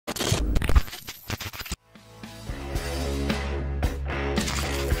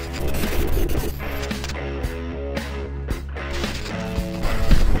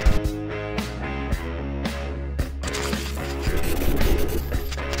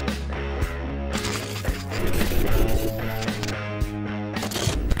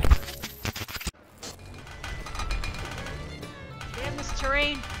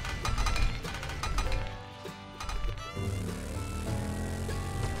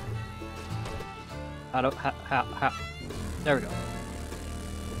How? There we go.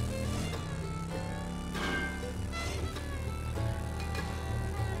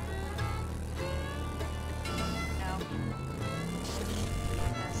 No.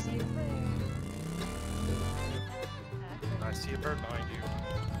 I see a flare. I see a bird behind you.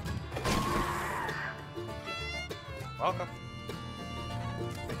 Welcome.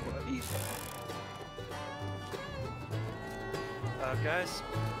 Guys,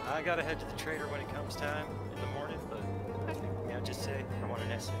 I gotta head to the trader when it comes time in the morning, but yeah, just say I want an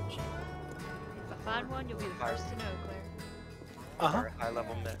SMG. If I find one, you'll be the first to know, Claire. Or a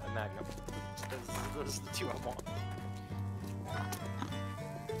high-level Magnum. Those are the two I want.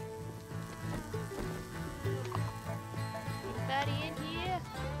 Anybody in here?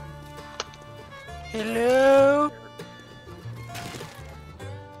 Hello?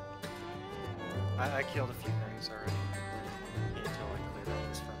 I killed a few things already. Until I cleared out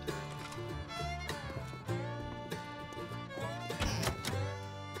this frontier.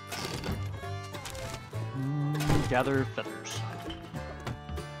 Gather feathers.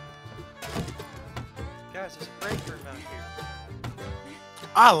 Guys, there's a break room out here.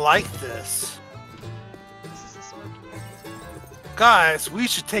 I like this. This is the smoky area. Guys, we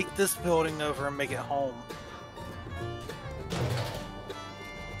should take this building over and make it home.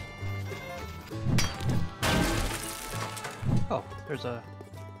 Oh, there's a.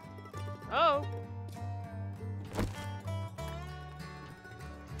 Oh!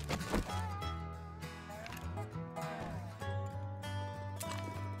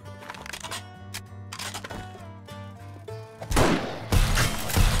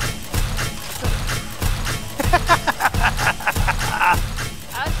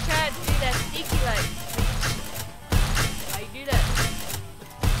 I was trying to do that sneaky like. How you do that?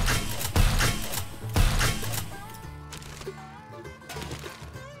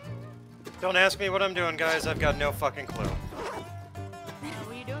 Don't ask me what I'm doing, guys. I've got no fucking clue. What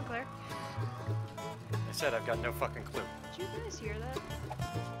are you doing, Claire? I said I've got no fucking clue. Did you guys hear that?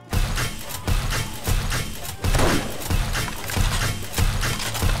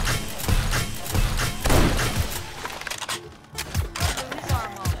 Blew his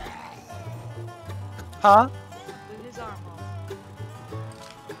arm off. Huh? Blew his arm off.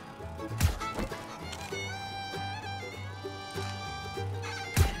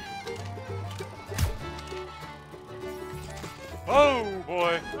 Oh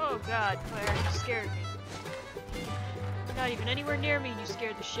boy! Oh god, Claire, you scared me. You're not even anywhere near me and you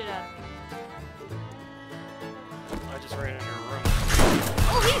scared the shit out of me. I just ran into a room.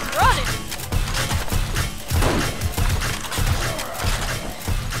 Oh, he's running!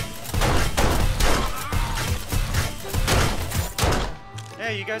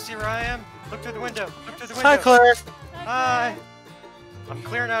 Hey, you guys see where I am? Look through the window. Look through the window. Hi, Claire. Hi. I'm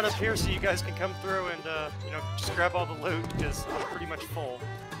clearing out up here so you guys can come through and, you know, just grab all the loot because I'm pretty much full.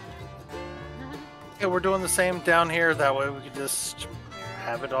 Yeah, we're doing the same down here. That way we could just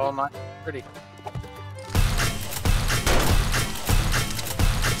have it all nice and pretty.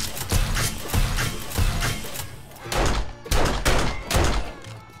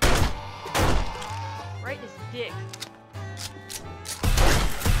 Right in his dick.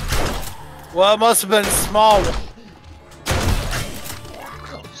 Well, it must have been a small one.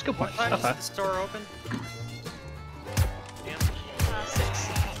 Oh, just go What point. time is the store open? Damn. 6.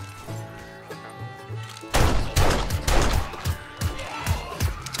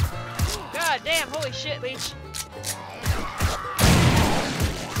 God damn, holy shit, Leech.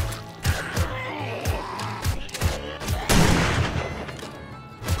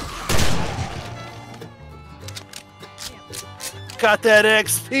 Got that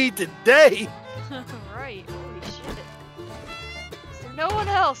XP today. Right, holy shit. Is there no one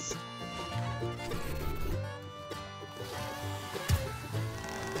else?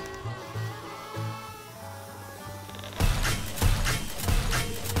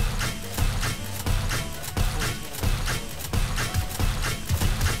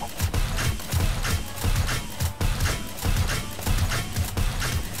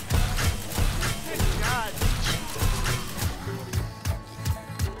 Good God, Leech.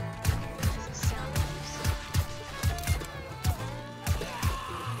 What's the sound of this?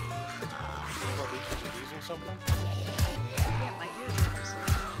 What, we using something? Yeah, my eardrums.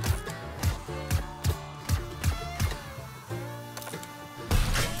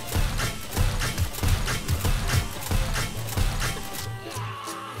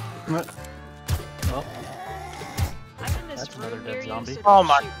 Well, I'm in this That's room another dead near you, zombie. so Oh don't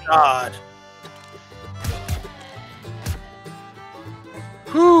my shoot me. god.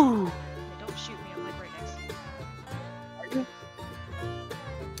 Whew. Yeah, don't shoot me, I'm like right next to you.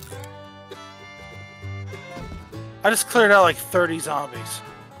 I just cleared out like 30 zombies.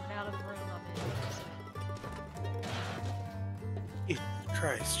 Get out of the room I'm in.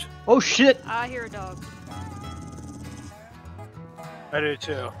 Christ. Oh shit! I hear a dog. I do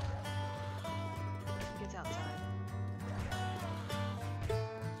too. He gets outside.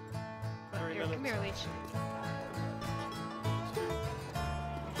 Alright, Here, come here, Leech.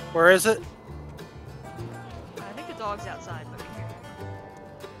 Where is it? I think the dog's outside, but come here.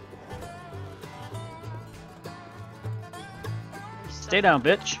 There's Stay stuff down,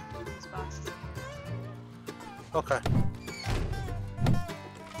 bitch. in these boxes. Okay.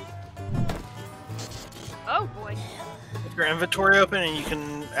 Oh boy. If your inventory open and you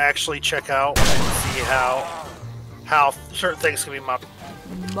can actually check out and see how certain things can be modified.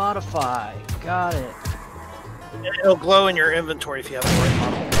 Modify. Got it. It'll glow in your inventory if you have the right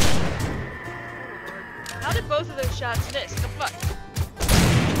model. How did both of those shots miss? The fuck?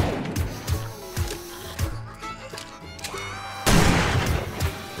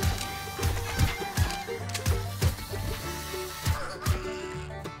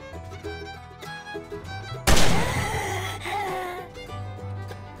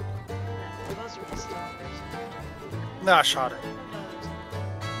 The buzzer is still there. No, I shot it.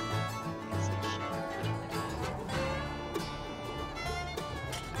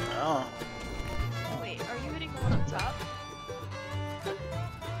 Oh. Wait, are you hitting the one up top?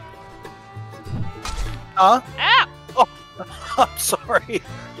 Huh? Ow! Oh, I'm sorry.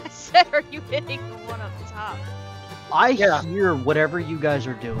 I said, are you hitting the one up top? I Yeah. hear whatever you guys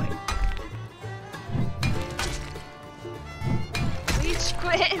are doing. Please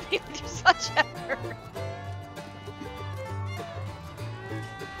quit hitting me with your sledgehammer.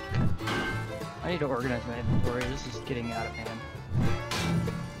 I need to organize my inventory. This is getting out of hand.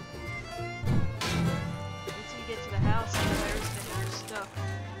 Wait till you get to the house and Claire's getting your stuff.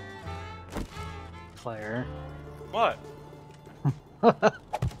 Claire. What?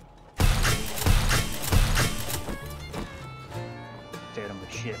 Dude, I'm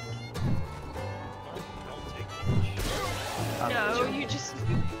a shit. Don't take me. No, you just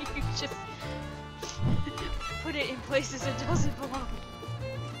put it in places it doesn't belong.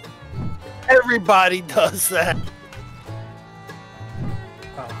 Everybody does that.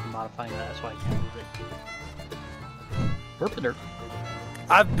 Oh, I'm modifying that. That's why I can't move it. Herpiter.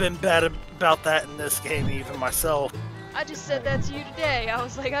 I've been bad about that in this game, even myself. I just said that to you today. I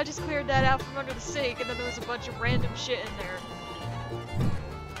was like, I just cleared that out from under the sink, and then there was a bunch of random shit in there.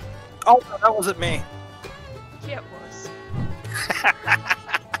 Oh, no, that wasn't me. Yeah, it was.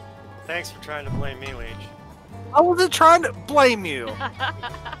 Thanks for trying to blame me, Leech. I wasn't trying to blame you. I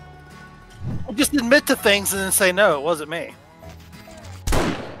just admit to things and then say, no, it wasn't me.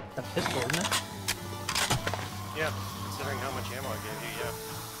 A pistol, isn't it? Yeah, considering how much ammo I gave you, yeah.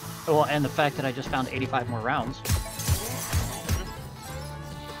 Well, and the fact that I just found 85 more rounds.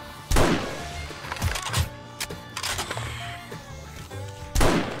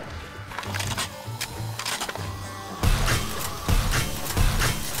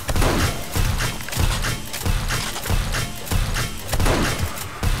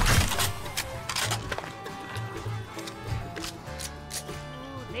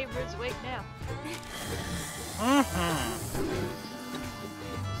 Ooh, neighborhood's awake now. Mm-hmm.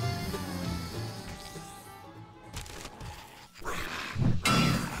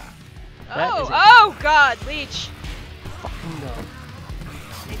 That Oh, is a- oh God, Leech! Fucking go.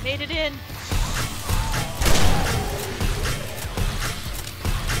 They made it in.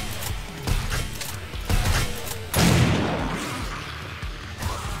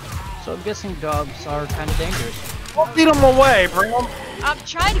 So I'm guessing dogs are kind of dangerous. Don't lead them away, bring them. I'm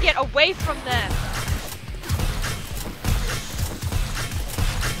trying to get away from them.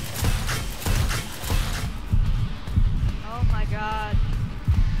 Oh my God.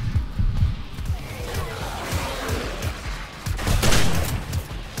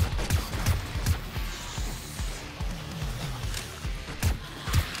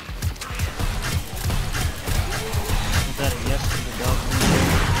 Is that a yes to the dog?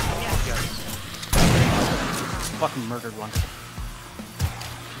 Yes. Fucking murdered one.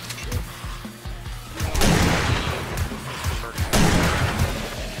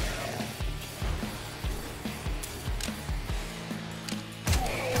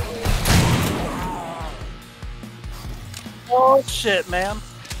 Oh, shit, man.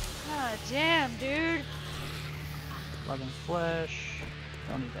 God damn, dude. 11 flesh.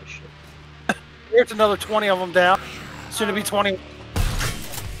 Don't need that shit. Here's another 20 of them down. Soon to be 20.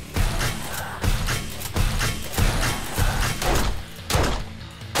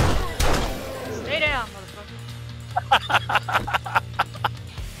 Stay down, motherfucker.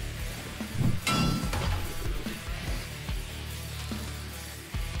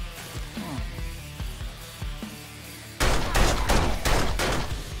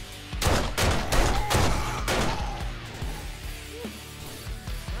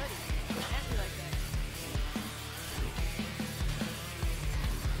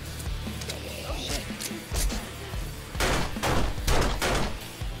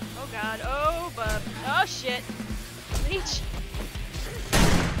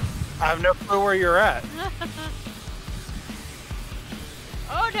 I have no clue where you're at.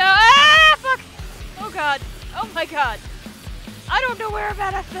 Oh no! Ah! Fuck! Oh god! Oh my god! I don't know where I'm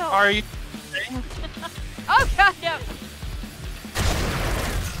at. I fell. Are you? Oh god, no!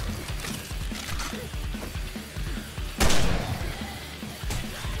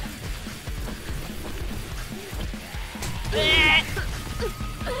 No!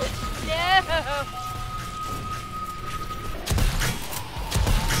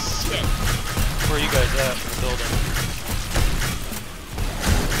 Shit. Where are you guys at in the building?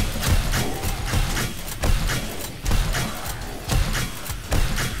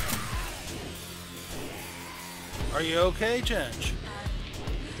 Are you okay, Ginge?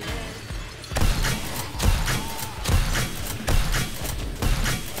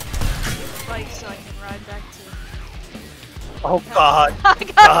 Bike so I can ride back to. Oh God!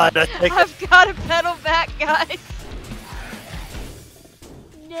 God, I think I've got to pedal back, guys.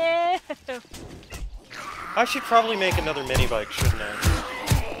 No. I should probably make another mini bike, shouldn't I?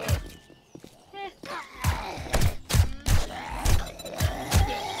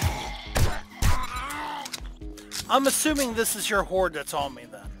 I'm assuming this is your horde that's on me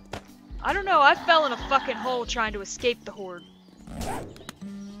then. I don't know. I fell in a fucking hole trying to escape the horde.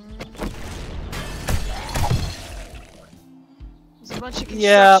 There's a bunch of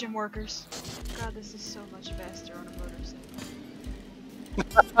construction workers. God, this is so much faster on a motorcycle.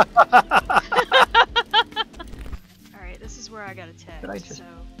 Alright, this is where I got attacked. So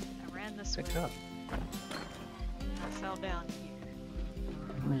I ran this way. Up. I fell down here.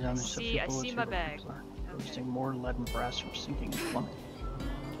 I see my bag. Boosting more lead and brass from sinking and plumbing.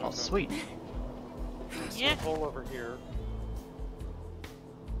 Oh, Okay. sweet. Yeah. Hole over here.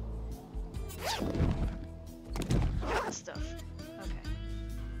 Got the stuff. Okay.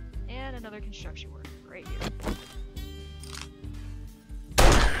 And another construction worker right here.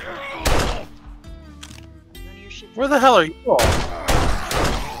 None of your shit. Where the hell are you all?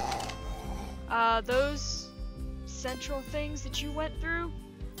 Those central things that you went through?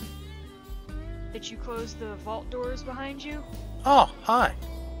 That you closed the vault doors behind you? Oh, hi.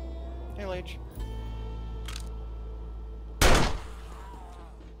 Hey, Leech.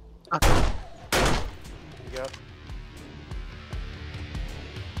 You got?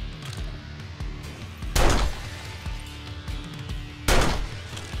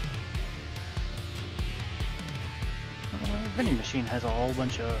 Vending machine has a whole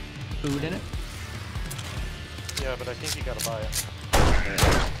bunch of food in it. Yeah, but I think you gotta buy it.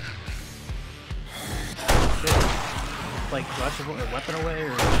 Like, do I have to put my weapon away,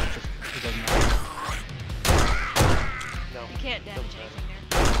 or just it doesn't matter? No. You can't damage Doesn't matter. anything there.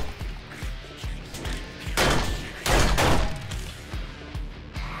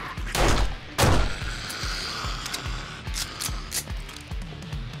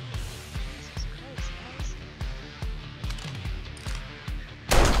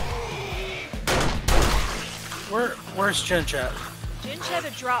 Where's Ginge at? Ginge had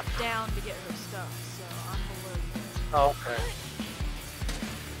to drop down to get her stuff, so I'm below you. Oh, okay.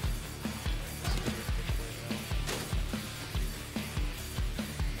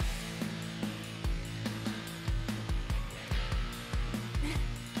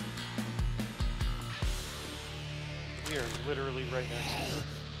 We are literally right next to her.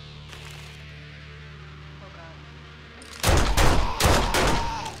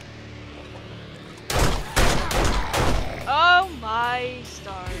 Oh my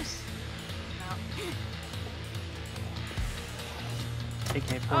stars.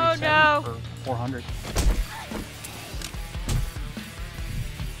 AK-47 Oh, no. for 400.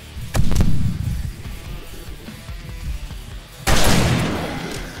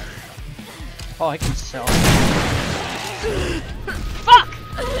 Oh, I can sell. Fuck!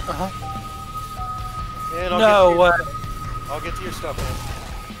 And No way. I'll get to your stuff, man.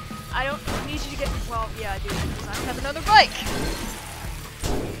 I don't need you to get. Well, yeah, I do, because I have another bike!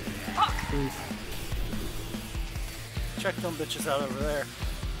 Fuck! Check them bitches out over there.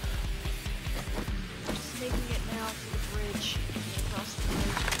 Just making it now to the bridge. Across the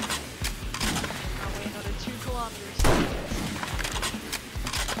bridge. I'll weigh another 2 kilometers.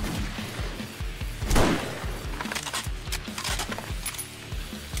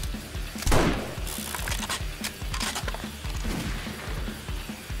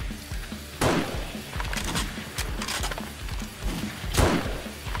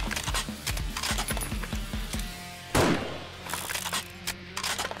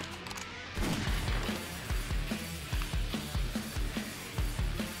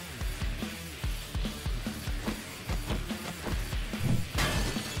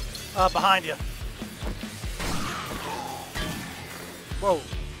 Behind you. Whoa.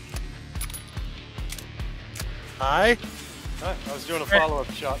 Hi. I was doing a follow-up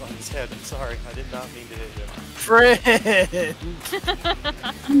shot on his head. I'm sorry. I did not mean to hit you. Friend.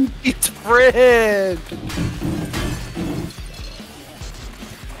 It's friend.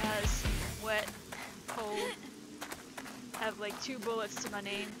 As wet, cold, have like 2 bullets to my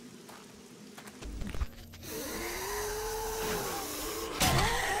name.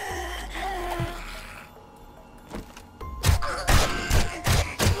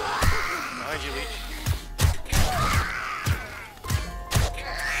 Behind you, Leech.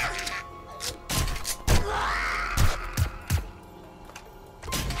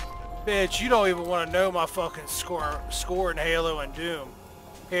 Bitch, you don't even want to know my fucking score in Halo and Doom.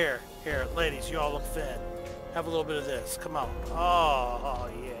 Here, ladies, you all look thin. Have a little bit of this. Come on. Oh,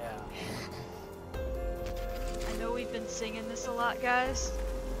 yeah. I know we've been singing this a lot, guys,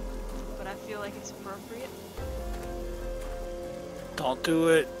 but I feel like it's appropriate. Don't do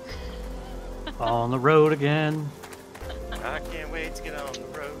it. On the road again. I can't wait to get on the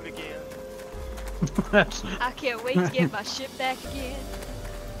road again. That's, I can't wait to get my ship back again.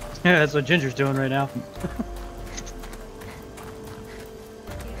 yeah, that's what Ginger's doing right now.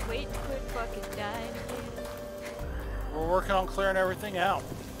 Can't wait to quit fucking dying again. We're working on clearing everything out.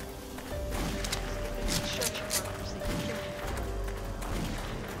 There's construction workers, they can kill me.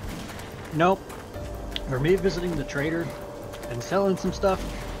 Nope. For me visiting the trader and selling some stuff,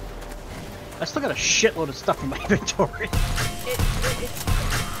 I still got a shitload of stuff in my inventory. It's once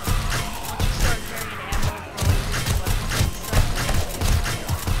you start carrying ammo for all your different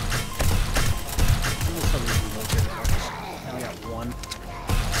weapons and stuff, I only got one.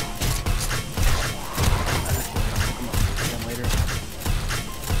 Come on, again later.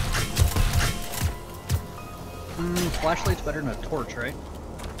 Flashlight's better than a torch, right?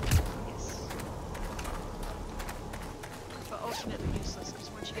 yes. But ultimately useless, because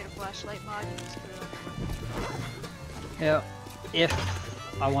once you get a flashlight mod, you just put it on. Yeah. If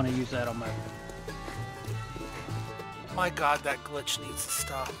I want to use that on my... My god, that glitch needs to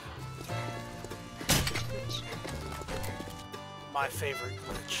stop. Which, My favorite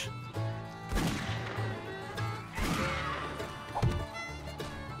glitch.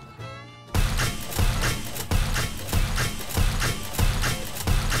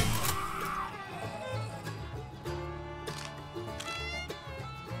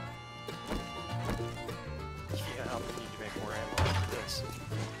 Yeah, I'll need to make more ammo for this.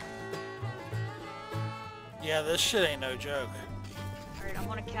 Yeah, this shit ain't no joke. alright, I'm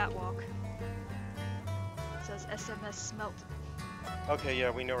on a catwalk. It says SMS smelt. Okay, yeah,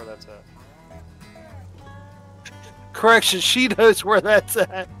 we know where that's at. Correction, she knows where that's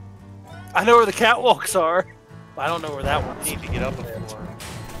at. I know where the catwalks are, but I don't know where that We one's. need to get up before.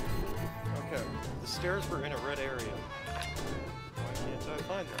 Okay, the stairs were in a red area. Why can't I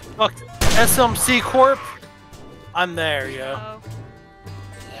find them? Fuck, SMC Corp? I'm there, yo. Oh.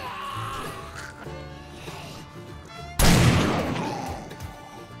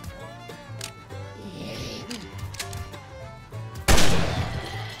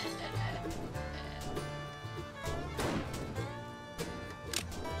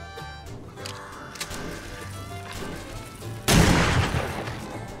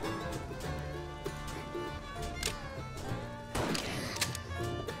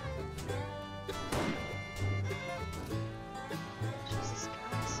 Jesus,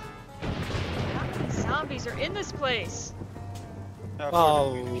 guys. How many zombies are in this place?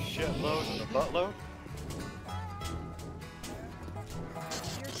 Oh. Shitload and a buttload?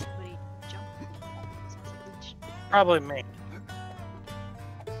 Here's somebody jumping. Sounds like Leech. Probably me.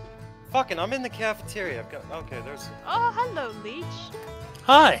 Fucking, I'm in the cafeteria. I've got. Okay, there's. Oh, hello, Leech.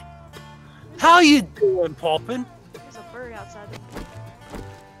 Hi. How you doing, Pulpin? There's a bird outside the window.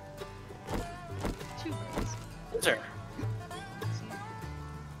 2 birds. Is there?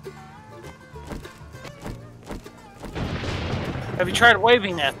 See? Have you tried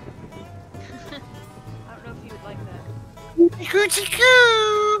waving at them? I don't know if you would like that.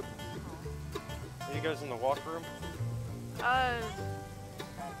 Coochie-coo! Are you guys in the walk room?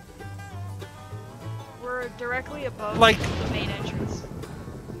 We're directly above Like- the main entrance.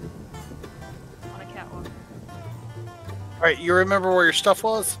 On a catwalk. Alright, you remember where your stuff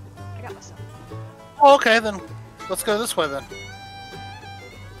was? I got myself. Oh, okay, then let's go this way then.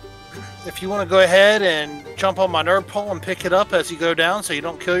 If you want to go ahead and jump on my nerd pole and pick it up as you go down so you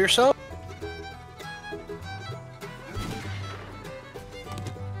don't kill yourself.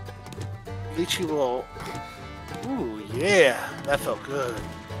 Leechy will... Ooh, yeah, that felt good.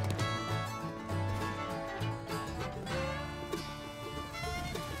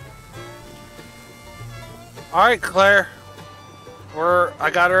 Alright, Claire. I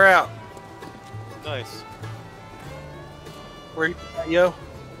got her out. Nice. Where you at, yo?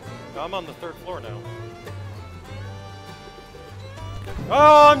 I'm on the 3rd floor now.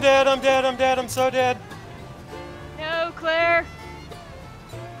 Oh, I'm dead, I'm dead, I'm dead, I'm so dead. No, Claire.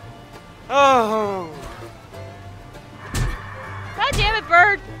 Oh. God damn it,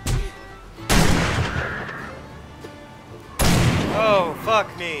 bird. Oh, fuck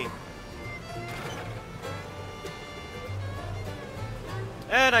me.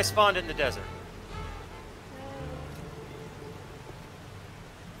 And I spawned in the desert.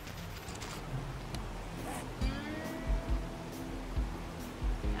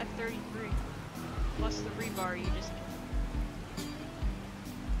 F-33. Plus the rebar you just...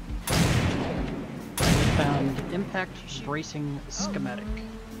 Found impact bracing schematic.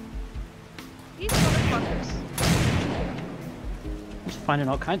 These motherfuckers. Just finding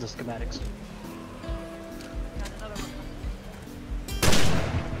all kinds of schematics. Got another one.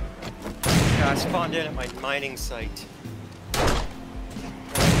 Yeah, I spawned in at my mining site.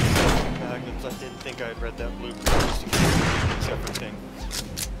 Magnums, I didn't think I had read that blueprint just in case separate thing.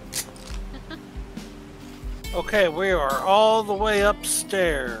 Okay, we are all the way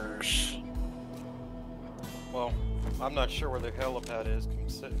upstairs. Well, I'm not sure where the helipad is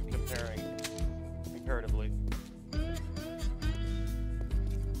comparatively.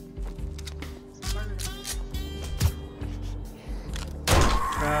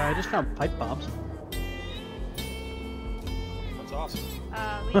 I just found pipe bombs. That's awesome.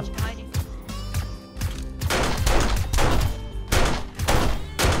 Leech behind you.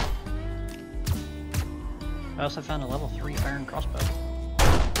 I also found a level 3 iron crossbow.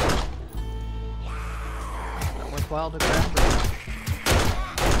 Not worthwhile to grab.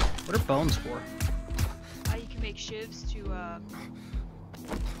 What are bones for? You can make shivs to,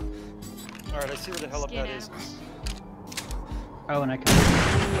 Alright, I see where the skin helipad is. animals. Oh, and I can.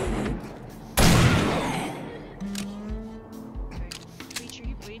 Okay. Leech, are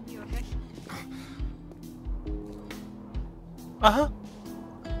you bleeding? You okay? Uh-huh.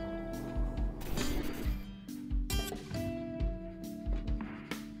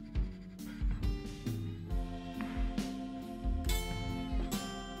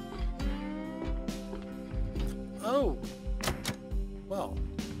 Oh. Well.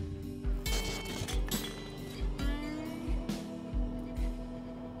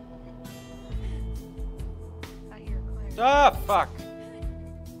 I hear Claire. Ah, fuck!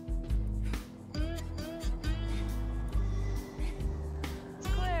 It's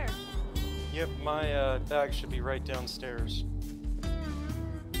Claire. Yep, my bag should be right downstairs.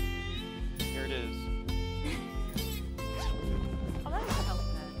 Here it is. Oh, that was a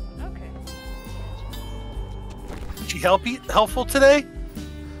helipad. Okay. Did she helpful today?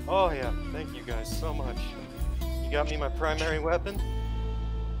 Oh yeah, thank you guys so much. You got me my primary weapon?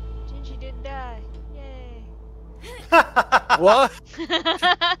 Gingy didn't die. Yay. What?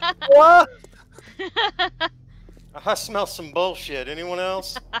 What? I smell some bullshit. Anyone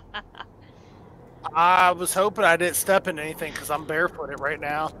else? I was hoping I didn't step in anything because I'm barefooted right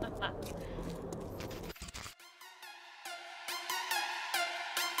now.